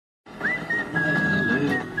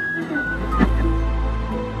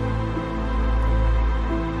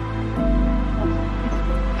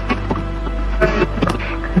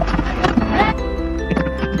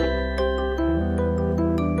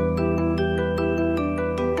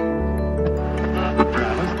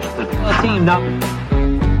team now.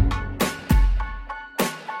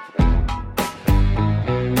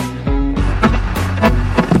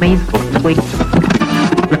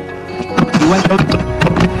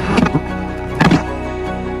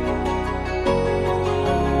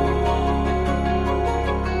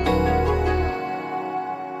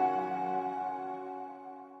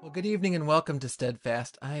 Well, good evening and welcome to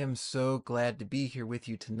Steadfast. I am so glad to be here with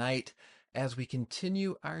you tonight as we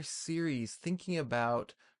continue our series thinking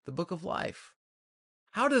about the Book of Life.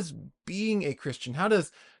 How does being a Christian, how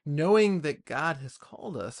does knowing that God has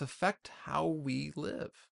called us affect how we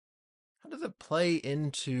live? How does it play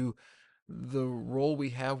into the role we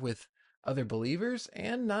have with other believers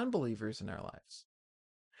and non-believers in our lives?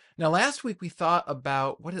 Now, last week we thought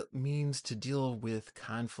about what it means to deal with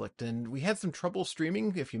conflict, and we had some trouble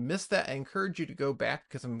streaming. If you missed that, I encourage you to go back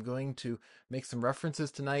because I'm going to make some references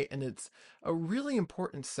tonight, and it's a really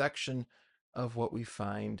important section of what we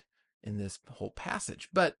find in this whole passage.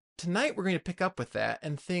 But tonight we're going to pick up with that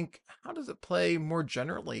and think, how does it play more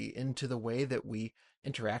generally into the way that we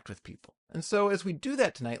interact with people? And so as we do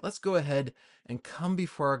that tonight, let's go ahead and come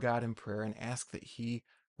before our God in prayer and ask that He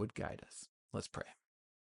would guide us. Let's pray.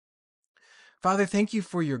 Father, thank you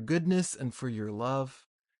for your goodness and for your love.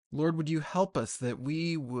 Lord, would you help us that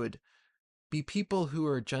we would be people who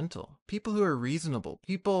are gentle, people who are reasonable,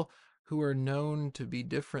 people who are known to be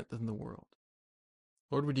different than the world.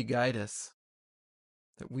 Lord, would you guide us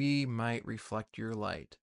that we might reflect your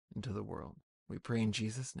light into the world? We pray in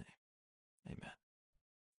Jesus' name. Amen.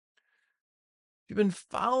 If you've been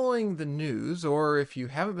following the news, or if you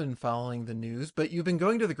haven't been following the news, but you've been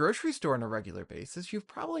going to the grocery store on a regular basis, you've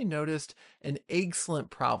probably noticed an egg-cellent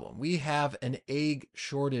problem. We have an egg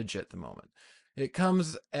shortage at the moment. It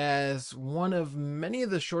comes as one of many of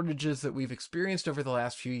the shortages that we've experienced over the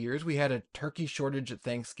last few years. We had a turkey shortage at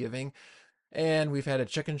Thanksgiving, and we've had a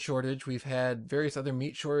chicken shortage. We've had various other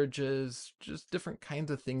meat shortages, just different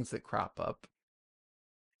kinds of things that crop up.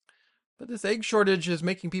 But this egg shortage is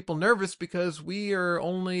making people nervous because we are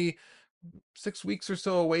only 6 weeks or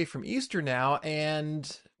so away from Easter now.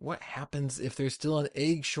 And what happens if there's still an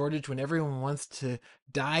egg shortage when everyone wants to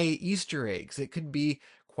dye Easter eggs? It could be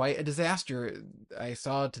quite a disaster. I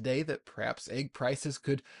saw today that perhaps egg prices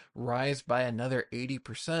could rise by another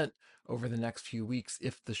 80% over the next few weeks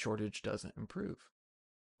if the shortage doesn't improve.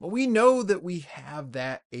 Well, we know that we have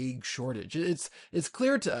that egg shortage. It's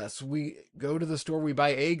clear to us. We go to the store, we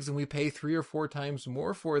buy eggs, and we pay 3 or 4 times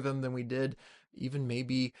more for them than we did even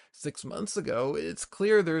maybe 6 months ago. It's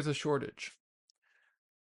clear there's a shortage.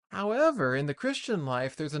 However, in the Christian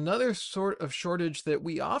life, there's another sort of shortage that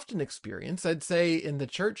we often experience. I'd say in the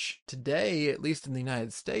church today, at least in the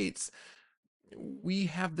United States, we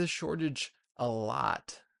have this shortage a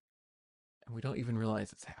lot, and we don't even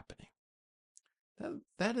realize it's happening.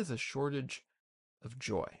 That is a shortage of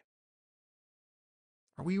joy.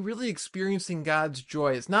 Are we really experiencing God's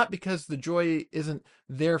joy? It's not because the joy isn't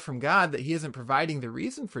there from God, that He isn't providing the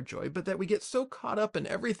reason for joy, but that we get so caught up in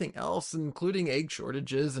everything else, including egg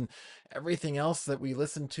shortages and everything else that we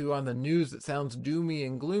listen to on the news that sounds doomy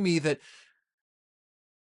and gloomy, that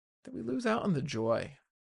we lose out on the joy.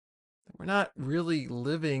 That we're not really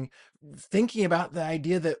living, thinking about the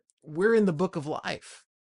idea that we're in the book of life.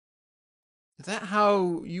 Is that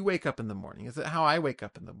how you wake up in the morning? Is that how I wake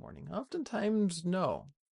up in the morning? Oftentimes, no.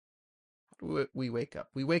 How do we wake up?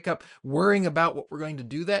 We wake up worrying about what we're going to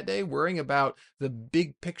do that day, worrying about the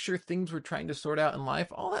big picture things we're trying to sort out in life,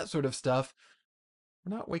 all that sort of stuff.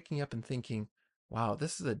 We're not waking up and thinking, wow,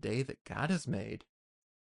 this is a day that God has made,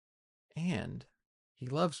 and He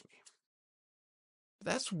loves me.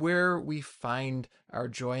 That's where we find our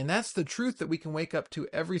joy, and that's the truth that we can wake up to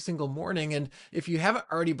every single morning. And if you haven't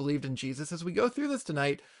already believed in Jesus, as we go through this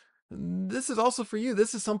tonight, this is also for you.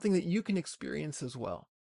 This is something that you can experience as well.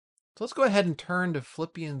 So let's go ahead and turn to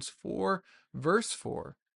Philippians 4, verse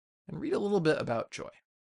 4, and read a little bit about joy.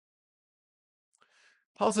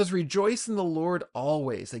 Paul says, "Rejoice in the Lord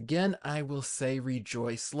always. Again, I will say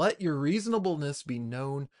rejoice. Let your reasonableness be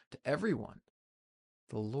known to everyone.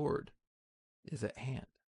 The Lord is at hand."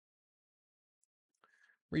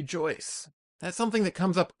 Rejoice. That's something that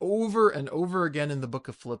comes up over and over again in the book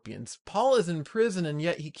of Philippians. Paul is in prison, and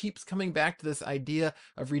yet he keeps coming back to this idea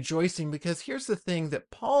of rejoicing, because here's the thing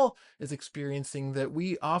that Paul is experiencing that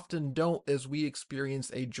we often don't as we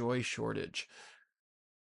experience a joy shortage.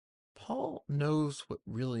 Paul knows what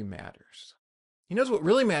really matters. He knows what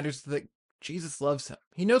really matters is that Jesus loves him.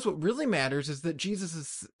 He knows what really matters is that Jesus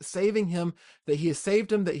is saving him, that He has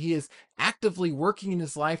saved him, that He is actively working in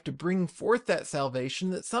his life to bring forth that salvation,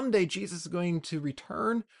 that someday Jesus is going to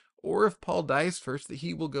return, or if Paul dies first, that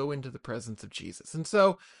he will go into the presence of Jesus. And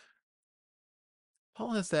so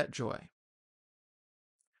Paul has that joy.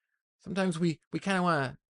 Sometimes we kind of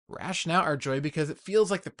want to ration out our joy because it feels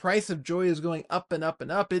like the price of joy is going up and up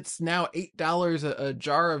and up. It's now $8 a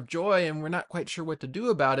jar of joy, and we're not quite sure what to do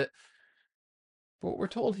about it. But what we're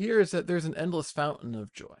told here is that there's an endless fountain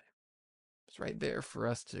of joy. It's right there for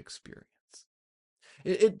us to experience.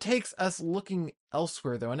 It takes us looking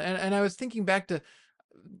elsewhere, though. And I was thinking back to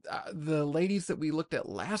the ladies that we looked at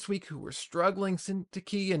last week who were struggling,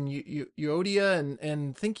 Syntyche and Euodia,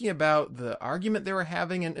 and thinking about the argument they were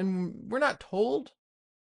having. And we're not told.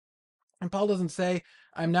 And Paul doesn't say,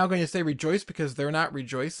 I'm now going to say rejoice because they're not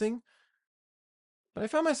rejoicing. But I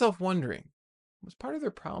found myself wondering, was part of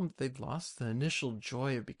their problem that they'd lost the initial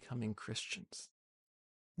joy of becoming Christians?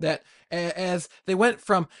 That as they went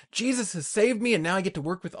from Jesus has saved me and now I get to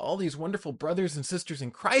work with all these wonderful brothers and sisters in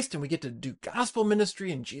Christ and we get to do gospel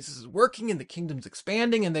ministry and Jesus is working and the kingdom's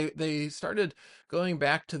expanding, and they started going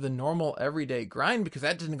back to the normal everyday grind because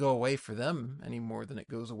that didn't go away for them any more than it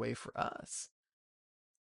goes away for us.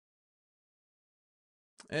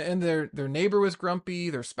 And their neighbor was grumpy,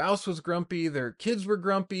 their spouse was grumpy, their kids were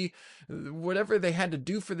grumpy, whatever they had to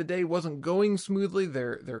do for the day wasn't going smoothly,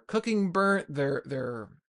 their cooking burnt, their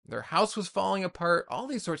house was falling apart, all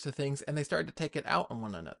these sorts of things, and they started to take it out on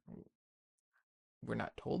one another. We're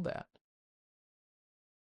not told that.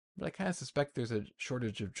 But I kind of suspect there's a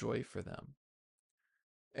shortage of joy for them.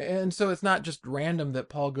 And so it's not just random that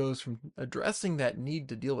Paul goes from addressing that need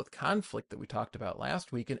to deal with conflict that we talked about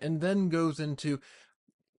last week and then goes into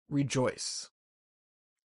rejoice.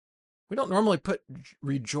 We don't normally put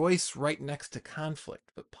rejoice right next to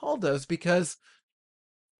conflict, but Paul does, because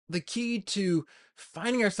the key to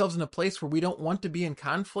finding ourselves in a place where we don't want to be in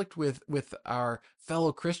conflict with our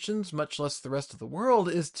fellow Christians, much less the rest of the world,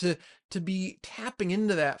 is to be tapping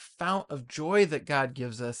into that fount of joy that God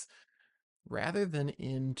gives us rather than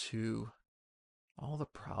into all the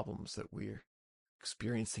problems that we're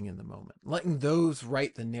experiencing in the moment, letting those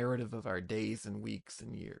write the narrative of our days and weeks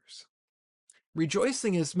and years.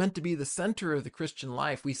 Rejoicing is meant to be the center of the Christian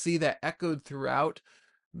life. We see that echoed throughout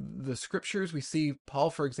the scriptures. We see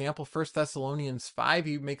Paul, for example, 1 Thessalonians 5,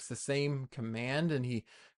 he makes the same command and he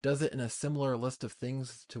does it in a similar list of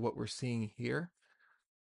things to what we're seeing here.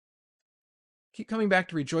 Keep coming back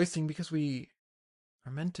to rejoicing because we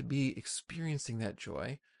are meant to be experiencing that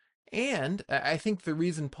joy. And I think the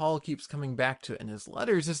reason Paul keeps coming back to it in his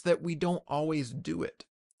letters is that we don't always do it.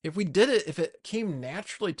 If we did it, if it came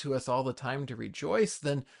naturally to us all the time to rejoice,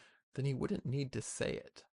 then he wouldn't need to say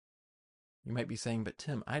it. You might be saying, but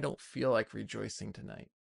Tim, I don't feel like rejoicing tonight.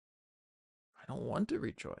 I don't want to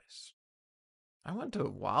rejoice. I want to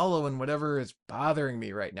wallow in whatever is bothering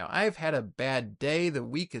me right now. I've had a bad day. The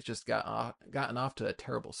week has just gotten off to a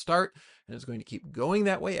terrible start, and it's going to keep going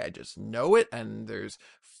that way. I just know it, and there's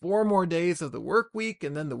 4 more days of the work week,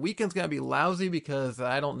 and then the weekend's going to be lousy because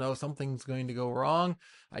I don't know, something's going to go wrong.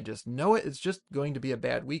 I just know it. It's just going to be a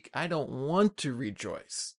bad week. I don't want to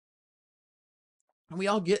rejoice. And we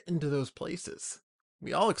all get into those places.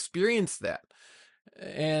 We all experience that.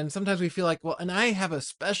 And sometimes we feel like, well, and I have a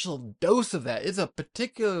special dose of that. It's a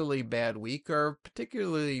particularly bad week or a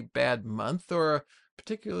particularly bad month or a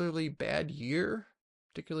particularly bad year,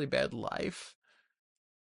 particularly bad life.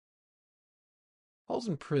 Paul's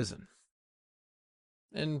in prison.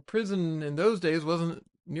 And prison in those days wasn't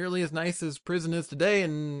nearly as nice as prison is today.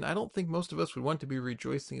 And I don't think most of us would want to be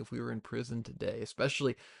rejoicing if we were in prison today,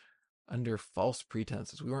 especially under false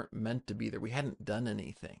pretenses. We weren't meant to be there. We hadn't done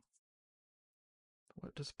anything.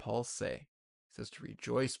 What does Paul say? He says to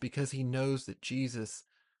rejoice because he knows that Jesus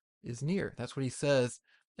is near. That's what he says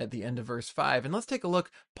at the end of verse 5. And let's take a look.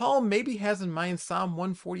 Paul maybe has in mind Psalm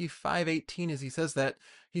 145:18 as he says that.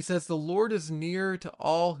 He says, the Lord is near to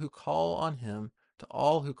all who call on him, to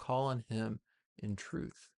all who call on him in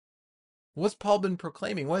truth. What's Paul been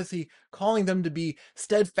proclaiming? What is he calling them to be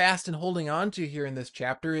steadfast and holding on to here in this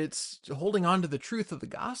chapter? It's holding on to the truth of the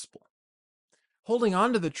gospel. Holding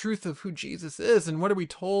on to the truth of who Jesus is. And what are we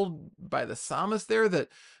told by the psalmist there? That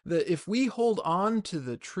if we hold on to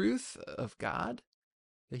the truth of God,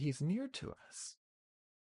 that he's near to us.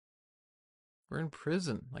 We're in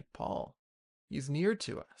prison like Paul. He's near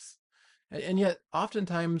to us. And yet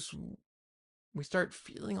oftentimes we start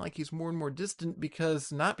feeling like he's more and more distant,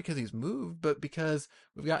 because not because he's moved, but because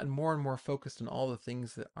we've gotten more and more focused on all the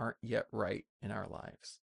things that aren't yet right in our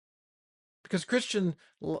lives. Because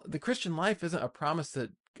the Christian life isn't a promise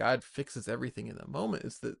that God fixes everything in the moment.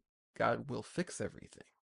 It's that God will fix everything.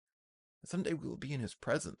 Someday we will be in his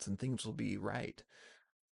presence and things will be right.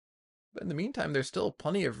 But in the meantime, there's still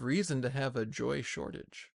plenty of reason to have a joy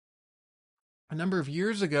shortage. A number of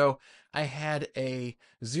years ago, I had a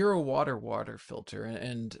zero water filter,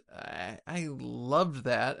 and I loved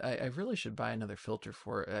that. I really should buy another filter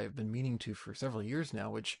for it. I've been meaning to for several years now,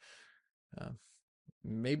 which uh,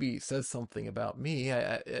 maybe says something about me.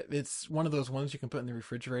 It's one of those ones you can put in the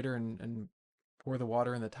refrigerator and pour the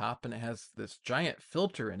water in the top, and it has this giant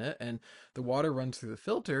filter in it, and the water runs through the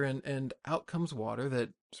filter, and out comes water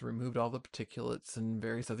that's removed all the particulates and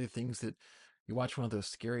various other things that you watch one of those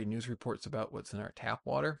scary news reports about what's in our tap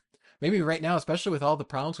water. Maybe right now, especially with all the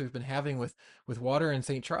problems we've been having with water in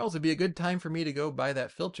St. Charles, it'd be a good time for me to go buy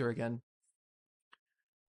that filter again.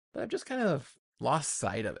 But I've just kind of lost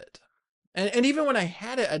sight of it. And even when I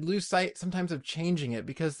had it, I'd lose sight sometimes of changing it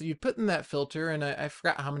because you'd put in that filter, and I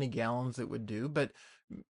forgot how many gallons it would do, but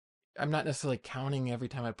I'm not necessarily counting every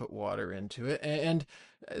time I put water into it. And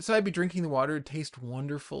so I'd be drinking the water, it'd taste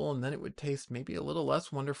wonderful, and then it would taste maybe a little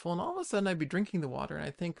less wonderful. And all of a sudden I'd be drinking the water, and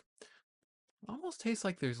I think, almost tastes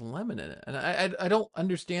like there's lemon in it. And I don't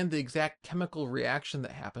understand the exact chemical reaction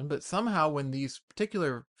that happened, but somehow when these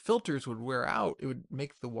particular filters would wear out, it would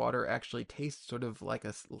make the water actually taste sort of like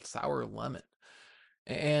a sour lemon.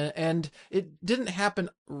 And it didn't happen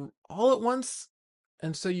all at once.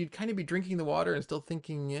 And so you'd kind of be drinking the water and still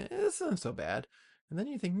thinking, this isn't so bad. And then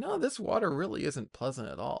you think, no, this water really isn't pleasant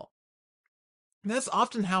at all. And that's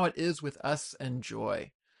often how it is with us and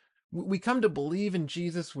joy. We come to believe in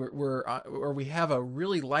Jesus, or we have a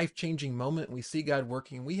really life-changing moment, and we see God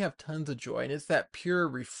working, and we have tons of joy, and it's that pure,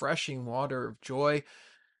 refreshing water of joy.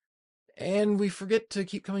 And we forget to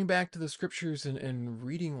keep coming back to the scriptures and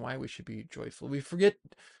reading why we should be joyful. We forget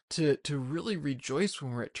to really rejoice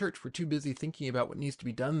when we're at church. We're too busy thinking about what needs to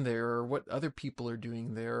be done there, or what other people are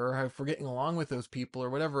doing there, or how we're getting along with those people, or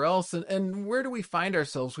whatever else. And where do we find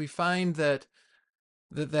ourselves? We find that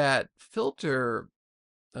filter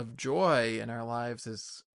of joy in our lives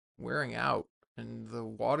is wearing out, and the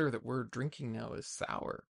water that we're drinking now is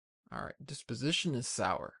sour. Our disposition is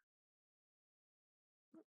sour.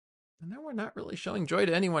 And then we're not really showing joy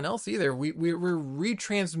to anyone else either. We're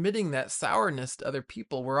retransmitting that sourness to other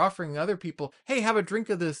people. We're offering other people, hey, have a drink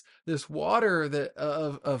of this water that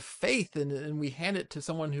of faith, and we hand it to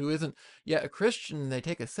someone who isn't yet a Christian, and they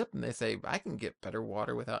take a sip and they say, I can get better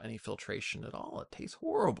water without any filtration at all. It tastes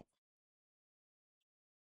horrible.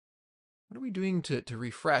 What are we doing to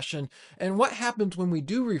refresh? And what happens when we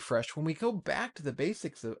do refresh, when we go back to the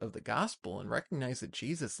basics of the gospel and recognize that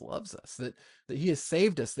Jesus loves us, that he has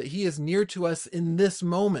saved us, that he is near to us in this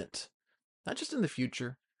moment, not just in the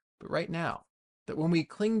future, but right now. That when we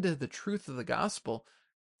cling to the truth of the gospel,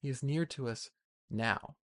 he is near to us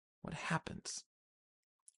now. What happens?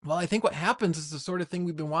 Well, I think what happens is the sort of thing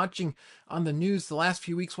we've been watching on the news the last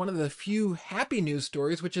few weeks. One of the few happy news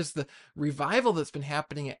stories, which is the revival that's been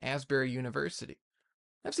happening at Asbury University.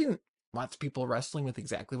 I've seen lots of people wrestling with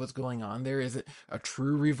exactly what's going on there. Is it a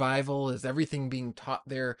true revival? Is everything being taught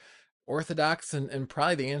there orthodox? And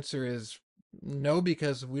probably the answer is no,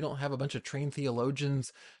 because we don't have a bunch of trained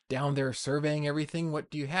theologians down there surveying everything.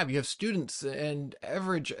 What do you have? You have students and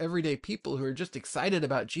average everyday people who are just excited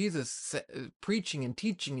about Jesus preaching and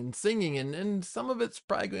teaching and singing, and some of it's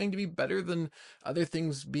probably going to be better than other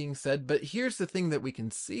things being said. But here's the thing that we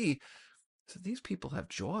can see. So these people have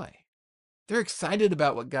joy. They're excited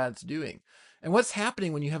about what God's doing. And what's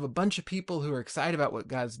happening when you have a bunch of people who are excited about what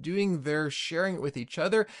God's doing? They're sharing it with each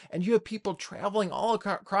other, and you have people traveling all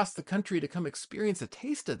across the country to come experience a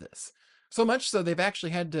taste of this. So much so they've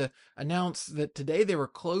actually had to announce that today they were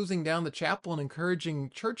closing down the chapel and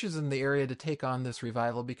encouraging churches in the area to take on this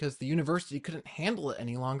revival because the university couldn't handle it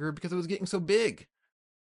any longer because it was getting so big.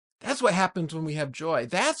 That's what happens when we have joy.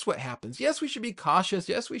 That's what happens. Yes, we should be cautious.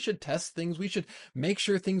 Yes, we should test things. We should make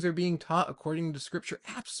sure things are being taught according to scripture.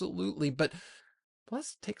 Absolutely. But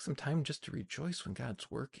let's take some time just to rejoice when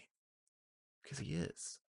God's working, because he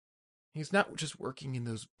is. He's not just working in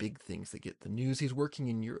those big things that get the news. He's working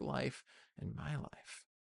in your life and my life.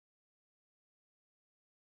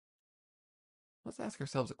 Let's ask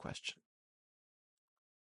ourselves a question.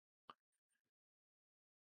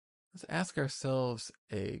 Let's ask ourselves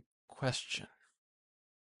a question.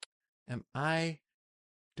 Do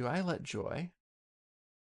I let joy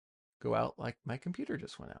go out like my computer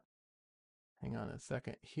just went out? Hang on a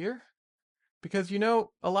second here. Because,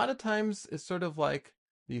 a lot of times it's sort of like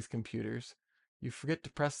these computers. You forget to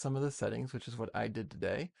press some of the settings, which is what I did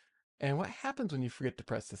today. And what happens when you forget to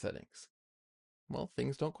press the settings? Well,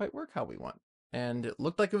 things don't quite work how we want. And it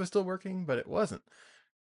looked like it was still working, but it wasn't.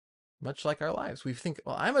 Much like our lives. We think,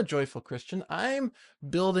 well, I'm a joyful Christian. I'm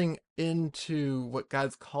building into what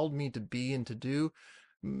God's called me to be and to do.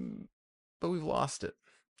 But we've lost it.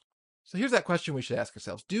 So here's that question we should ask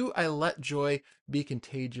ourselves. Do I let joy be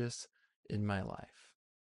contagious in my life?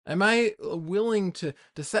 Am I willing to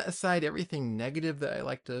set aside everything negative that I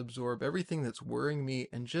like to absorb, everything that's worrying me,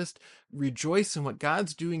 and just rejoice in what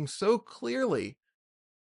God's doing so clearly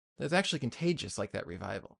that's actually contagious, like that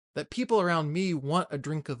revival? That people around me want a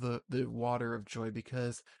drink of the water of joy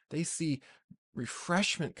because they see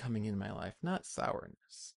refreshment coming in my life, not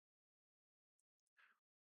sourness.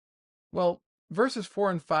 Well, verses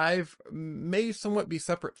 4 and 5 may somewhat be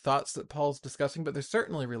separate thoughts that Paul's discussing, but they're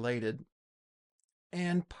certainly related.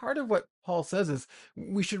 And part of what Paul says is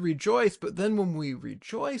we should rejoice, but then when we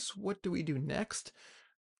rejoice, what do we do next?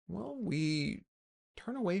 Well, we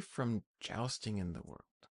turn away from jousting in the world.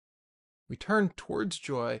 We turn towards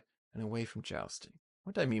joy and away from jousting.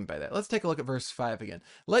 What do I mean by that? Let's take a look at verse 5 again.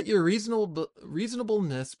 Let your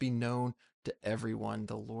reasonableness be known to everyone.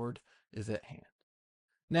 The Lord is at hand.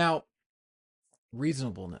 Now,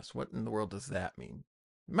 reasonableness, what in the world does that mean?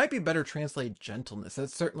 It might be better translated gentleness.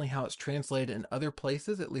 That's certainly how it's translated in other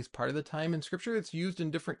places, at least part of the time in Scripture. It's used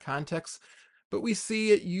in different contexts, but we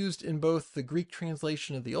see it used in both the Greek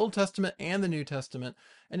translation of the Old Testament and the New Testament,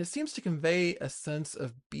 and it seems to convey a sense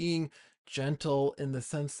of being gentle in the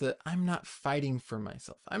sense that I'm not fighting for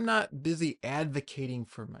myself. I'm not busy advocating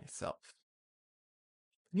for myself.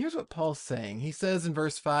 And here's what Paul's saying. He says in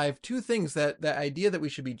verse 5, two things, that idea that we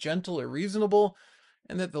should be gentle or reasonable,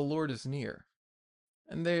 and that the Lord is near.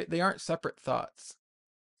 And they aren't separate thoughts.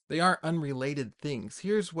 They aren't unrelated things.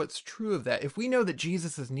 Here's what's true of that. If we know that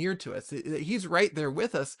Jesus is near to us, that he's right there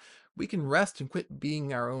with us, we can rest and quit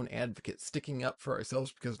being our own advocate, sticking up for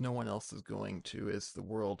ourselves because no one else is going to, as the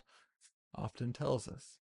world often tells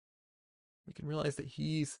us. We can realize that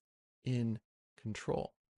he's in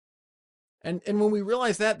control. And when we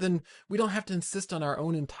realize that, then we don't have to insist on our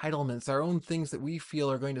own entitlements, our own things that we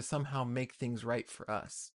feel are going to somehow make things right for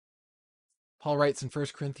us. Paul writes in 1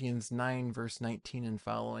 Corinthians 9, verse 19 and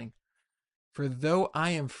following, "For though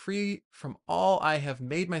I am free from all, I have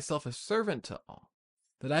made myself a servant to all,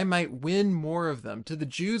 that I might win more of them. To the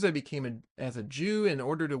Jews I became as a Jew in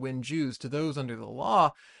order to win Jews. To those under the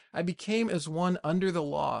law, I became as one under the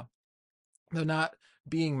law, though not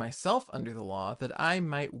being myself under the law, that I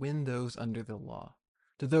might win those under the law.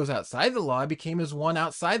 To those outside the law, I became as one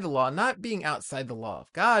outside the law, not being outside the law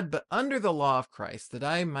of God, but under the law of Christ, that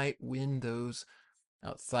I might win those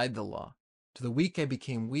outside the law. To the weak I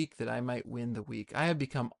became weak, that I might win the weak. I have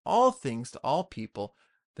become all things to all people,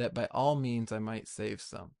 that by all means I might save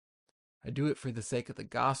some. I do it for the sake of the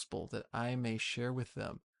gospel, that I may share with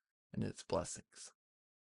them in its blessings."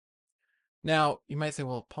 Now, you might say,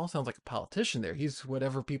 well, Paul sounds like a politician there. He's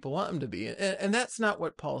whatever people want him to be. And that's not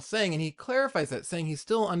what Paul's saying. And he clarifies that, saying he's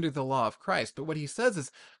still under the law of Christ. But what he says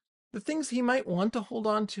is the things he might want to hold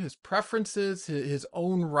on to, his preferences, his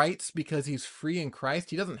own rights, because he's free in Christ.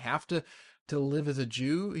 He doesn't have to live as a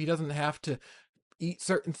Jew. He doesn't have to eat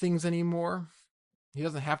certain things anymore. He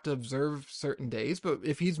doesn't have to observe certain days. But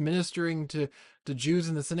if he's ministering to Jews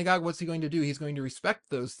in the synagogue, what's he going to do? He's going to respect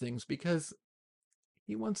those things because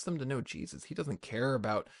he wants them to know Jesus. He doesn't care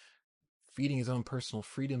about feeding his own personal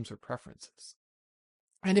freedoms or preferences.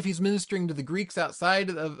 And if he's ministering to the Greeks outside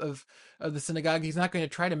of the synagogue, he's not going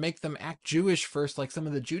to try to make them act Jewish first like some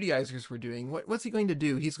of the Judaizers were doing. What's he going to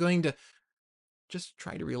do? He's going to just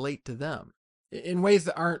try to relate to them in ways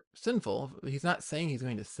that aren't sinful. He's not saying he's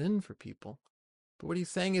going to sin for people. But what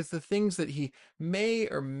he's saying is the things that he may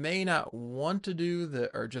or may not want to do that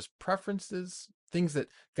are just preferences, things that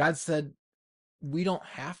God said we don't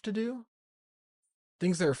have to do,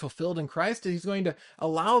 things that are fulfilled in Christ, he's going to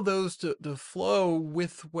allow those to flow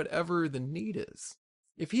with whatever the need is.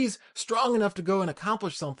 If he's strong enough to go and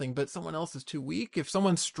accomplish something, but someone else is too weak, if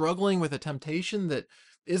someone's struggling with a temptation that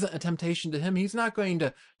isn't a temptation to him, he's not going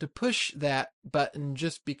to push that button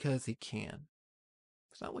just because he can.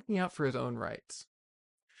 He's not looking out for his own rights.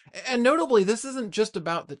 And notably, this isn't just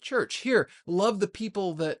about the church. Here, love the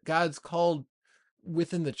people that God's called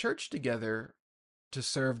within the church together to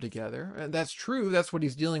serve together. And that's true. That's what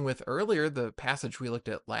he's dealing with earlier, the passage we looked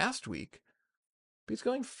at last week. But he's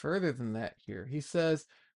going further than that here. He says,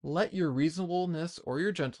 let your reasonableness or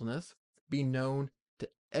your gentleness be known to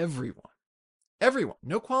everyone. Everyone.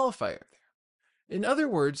 No qualifier there. In other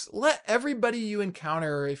words, let everybody you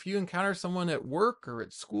encounter, if you encounter someone at work or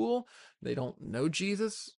at school, they don't know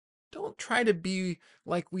Jesus, don't try to be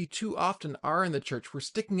like we too often are in the church. We're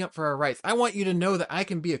sticking up for our rights. I want you to know that I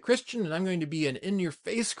can be a Christian, and I'm going to be an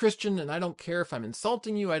in-your-face Christian, and I don't care if I'm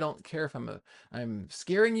insulting you. I don't care if I'm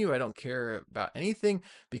scaring you. I don't care about anything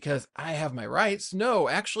because I have my rights. No,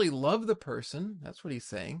 actually love the person. That's what he's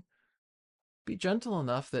saying. Be gentle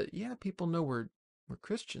enough that, yeah, people know we're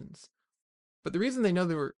Christians, But the reason they know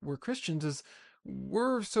that we're Christians is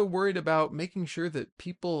we're so worried about making sure that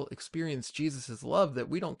people experience Jesus' love that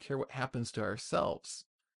we don't care what happens to ourselves.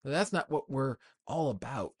 That's not what we're all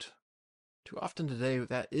about. Too often today,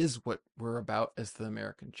 that is what we're about as the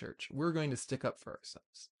American church. We're going to stick up for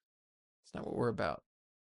ourselves. It's not what we're about.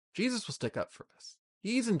 Jesus will stick up for us.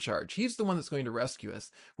 He's in charge. He's the one that's going to rescue us.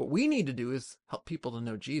 What we need to do is help people to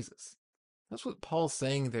know Jesus. That's what Paul's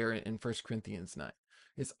saying there in 1 Corinthians 9.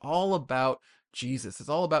 It's all about Jesus. It's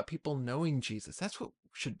all about people knowing Jesus. That's what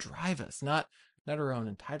should drive us, not our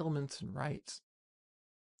own entitlements and rights.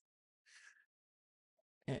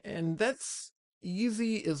 And that's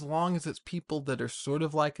easy as long as it's people that are sort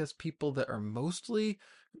of like us, people that are mostly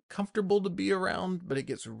comfortable to be around, but it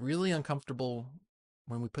gets really uncomfortable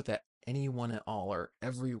when we put that anyone at all or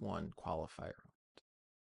everyone qualifier.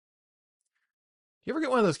 You ever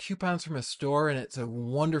get one of those coupons from a store and it's a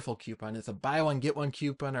wonderful coupon? It's a buy one, get one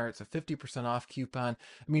coupon, or it's a 50% off coupon.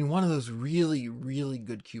 I mean, one of those really, really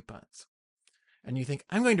good coupons. And you think,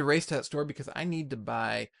 I'm going to race to that store because I need to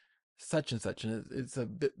buy such and such. And it's a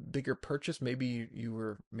bit bigger purchase. Maybe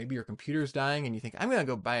your computer's dying and you think, I'm going to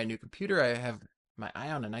go buy a new computer. I have my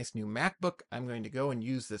eye on a nice new MacBook. I'm going to go and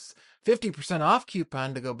use this 50% off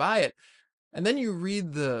coupon to go buy it. And then you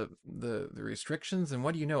read the restrictions, and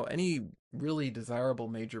what do you know? Any really desirable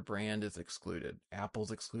major brand is excluded.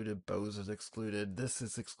 Apple's excluded, Bose is excluded, this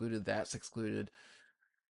is excluded, that's excluded.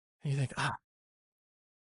 And you think, that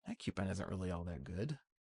coupon isn't really all that good.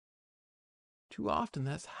 Too often,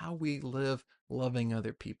 that's how we live loving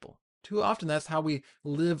other people. Too often, that's how we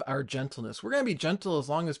live our gentleness. We're going to be gentle as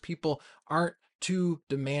long as people aren't too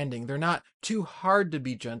demanding. They're not too hard to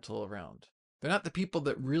be gentle around. They're not the people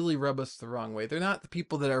that really rub us the wrong way. They're not the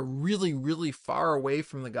people that are really, really far away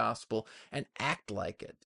from the gospel and act like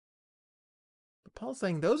it. But Paul's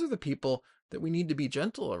saying those are the people that we need to be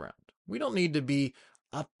gentle around. We don't need to be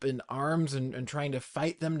up in arms and trying to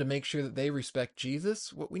fight them to make sure that they respect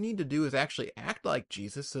Jesus. What we need to do is actually act like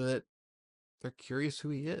Jesus so that they're curious who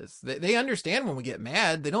he is. They understand when we get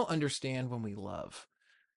mad. They don't understand when we love.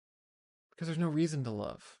 Because there's no reason to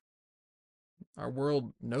love. Our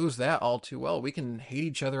world knows that all too well. We can hate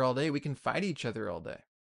each other all day. We can fight each other all day.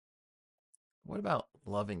 What about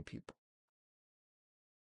loving people?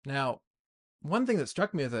 Now, one thing that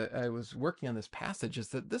struck me as I was working on this passage is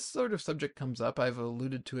that this sort of subject comes up. I've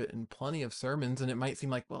alluded to it in plenty of sermons, and it might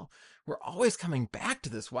seem like, well, we're always coming back to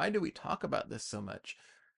this. Why do we talk about this so much?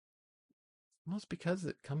 Well, it's because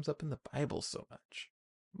it comes up in the Bible so much.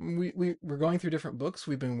 We're going through different books.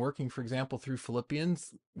 We've been working, for example, through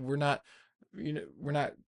Philippians. We're not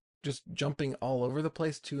just jumping all over the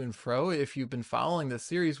place to and fro. If you've been following this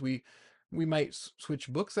series, we might switch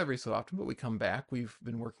books every so often, but we come back. We've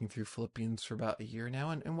been working through Philippians for about a year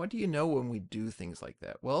now. And what do you know when we do things like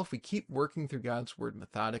that? Well, if we keep working through God's word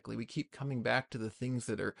methodically, we keep coming back to the things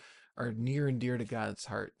that are near and dear to God's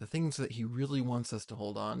heart, the things that he really wants us to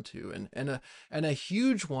hold on to. And a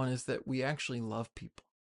huge one is that we actually love people.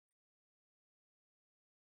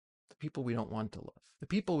 The people we don't want to love. The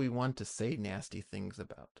people we want to say nasty things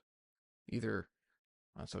about. Either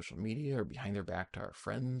on social media or behind their back to our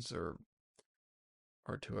friends or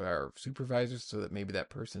to our supervisors so that maybe that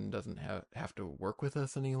person doesn't have to work with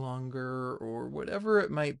us any longer or whatever it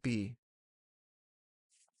might be.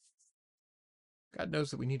 God knows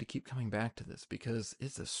that we need to keep coming back to this because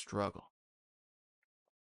it's a struggle.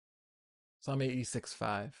 Psalm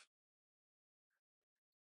 86:5.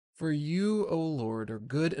 For you, O Lord, are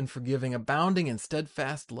good and forgiving, abounding in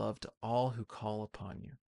steadfast love to all who call upon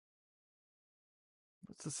you.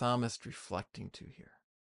 What's the psalmist reflecting to here?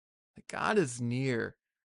 That God is near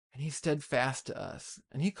and he's steadfast to us.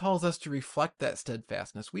 And he calls us to reflect that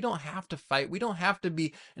steadfastness. We don't have to fight. We don't have to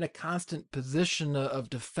be in a constant position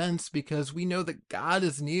of defense because we know that God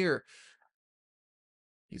is near.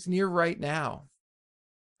 He's near right now.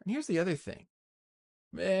 And here's the other thing.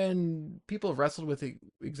 And people have wrestled with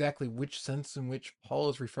exactly which sense in which Paul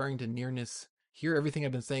is referring to nearness here. Everything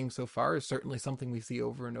I've been saying so far is certainly something we see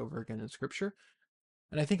over and over again in Scripture.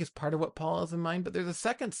 And I think it's part of what Paul has in mind, but there's a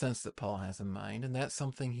second sense that Paul has in mind, and that's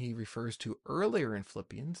something he refers to earlier in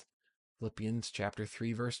Philippians chapter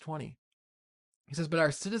 3, verse 20. He says, but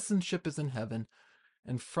our citizenship is in heaven,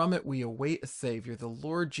 and from it we await a Savior, the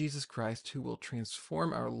Lord Jesus Christ, who will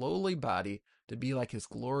transform our lowly body to be like his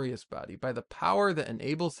glorious body, by the power that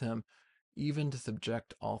enables him even to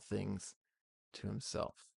subject all things to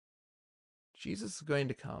himself. Jesus is going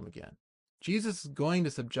to come again. Jesus is going to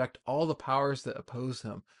subject all the powers that oppose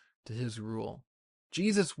him to his rule.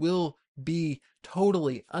 Jesus will be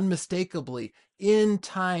totally, unmistakably, in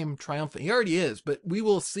time triumphant. He already is, but we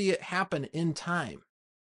will see it happen in time.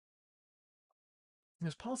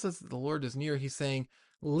 As Paul says that the Lord is near, he's saying,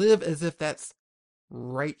 live as if that's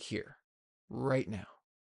right here, right now.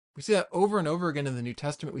 We see that over and over again in the New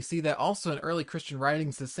Testament. We see that also in early Christian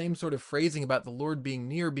writings, the same sort of phrasing about the Lord being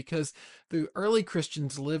near, because the early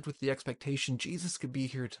Christians lived with the expectation Jesus could be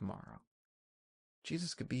here tomorrow.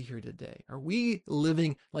 Jesus could be here today. Are we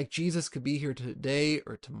living like Jesus could be here today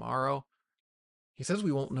or tomorrow? He says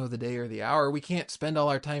we won't know the day or the hour. We can't spend all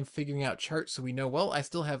our time figuring out charts so we know, well, I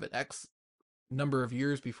still have an X number of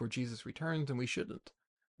years before Jesus returns, and we shouldn't.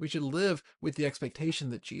 We should live with the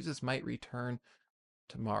expectation that Jesus might return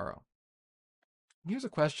tomorrow. Here's a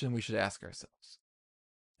question we should ask ourselves.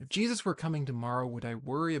 If Jesus were coming tomorrow, would I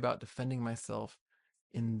worry about defending myself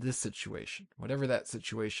in this situation, whatever that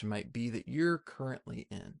situation might be that you're currently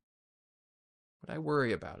in? Would I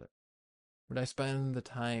worry about it? Would I spend the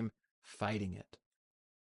time fighting it?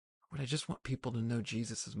 Or would I just want people to know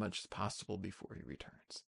Jesus as much as possible before he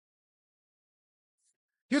returns?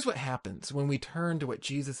 Here's what happens when we turn to what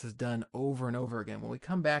Jesus has done over and over again. When we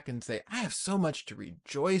come back and say, I have so much to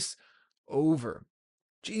rejoice over.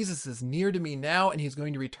 Jesus is near to me now, and he's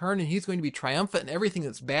going to return, and he's going to be triumphant, and everything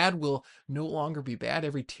that's bad will no longer be bad.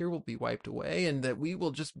 Every tear will be wiped away, and that we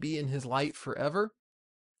will just be in his light forever.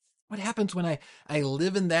 What happens when I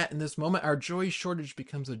live in that in this moment? Our joy shortage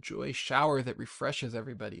becomes a joy shower that refreshes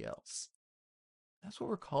everybody else. That's what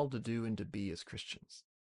we're called to do and to be as Christians.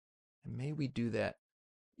 And may we do that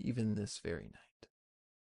even this very night.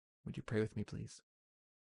 Would you pray with me, please?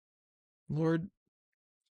 Lord,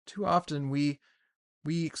 too often we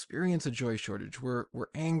experience a joy shortage. We're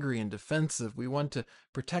angry and defensive. We want to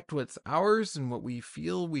protect what's ours and what we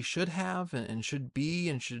feel we should have and should be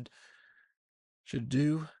and should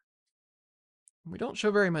do. We don't show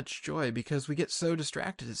very much joy because we get so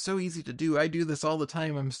distracted. It's so easy to do. I do this all the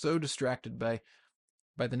time. I'm so distracted by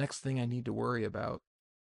the next thing I need to worry about.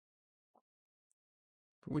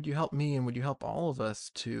 But would you help me, and would you help all of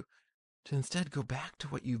us to instead go back to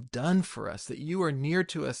what you've done for us, that you are near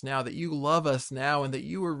to us now, that you love us now, and that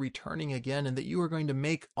you are returning again, and that you are going to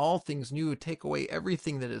make all things new, take away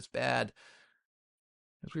everything that is bad.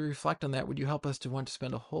 As we reflect on that, would you help us to want to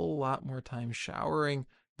spend a whole lot more time showering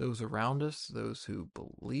those around us, those who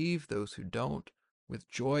believe, those who don't, with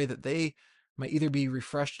joy, that they might either be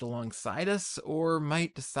refreshed alongside us or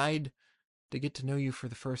might decide to get to know you for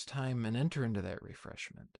the first time and enter into that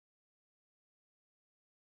refreshment.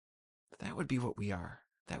 That would be what we are.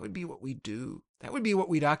 That would be what we do. That would be what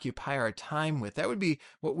we'd occupy our time with. That would be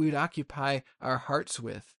what we'd occupy our hearts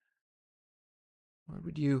with. Lord,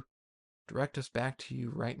 would you direct us back to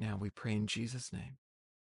you right now? We pray in Jesus' name.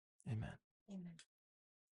 Amen. Amen.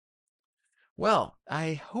 Well,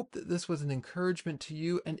 I hope that this was an encouragement to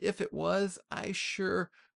you. And if it was, I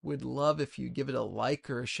sure would love if you give it a like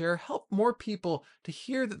or a share. Help more people to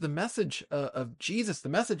hear that the message of Jesus, the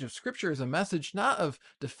message of Scripture, is a message not of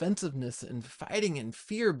defensiveness and fighting and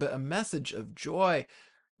fear, but a message of joy.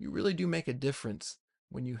 You really do make a difference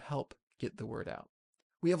when you help get the word out.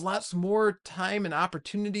 We have lots more time and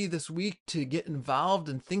opportunity this week to get involved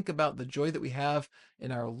and think about the joy that we have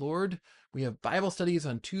in our Lord. We have Bible studies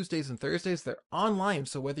on Tuesdays and Thursdays. They're online,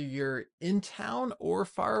 so whether you're in town or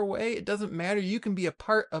far away, it doesn't matter. You can be a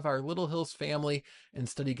part of our Little Hills family and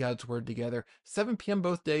study God's Word together. 7 p.m.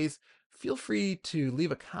 both days. Feel free to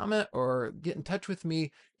leave a comment or get in touch with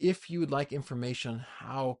me if you would like information on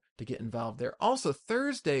how to get involved there. Also,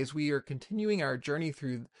 Thursdays, we are continuing our journey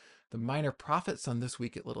through the Minor Prophets on This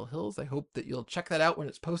Week at Little Hills. I hope that you'll check that out when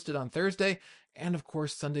it's posted on Thursday. And of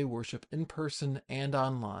course, Sunday worship in person and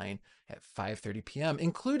online at 5:30 p.m.,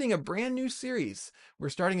 including a brand new series. We're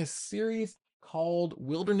starting a series called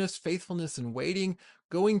Wilderness, Faithfulness, and Waiting,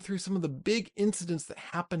 going through some of the big incidents that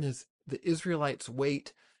happen as the Israelites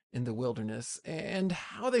wait in the wilderness and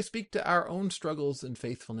how they speak to our own struggles and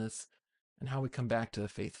faithfulness and how we come back to a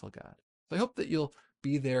faithful God. So I hope that you'll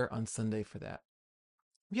be there on Sunday for that.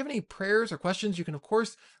 If you have any prayers or questions, you can, of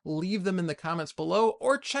course, leave them in the comments below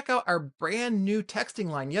or check out our brand new texting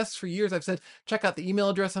line. Yes, for years I've said, check out the email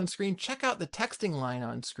address on screen. Check out the texting line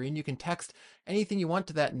on screen. You can text anything you want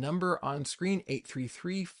to that number on screen,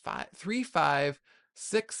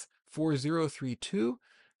 833-356-4032,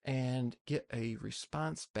 and get a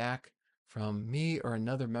response back from me or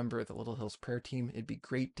another member of the Little Hills prayer team. It'd be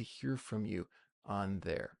great to hear from you on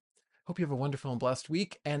there. Hope you have a wonderful and blessed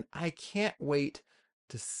week, and I can't wait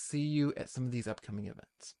to see you at some of these upcoming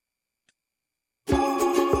events.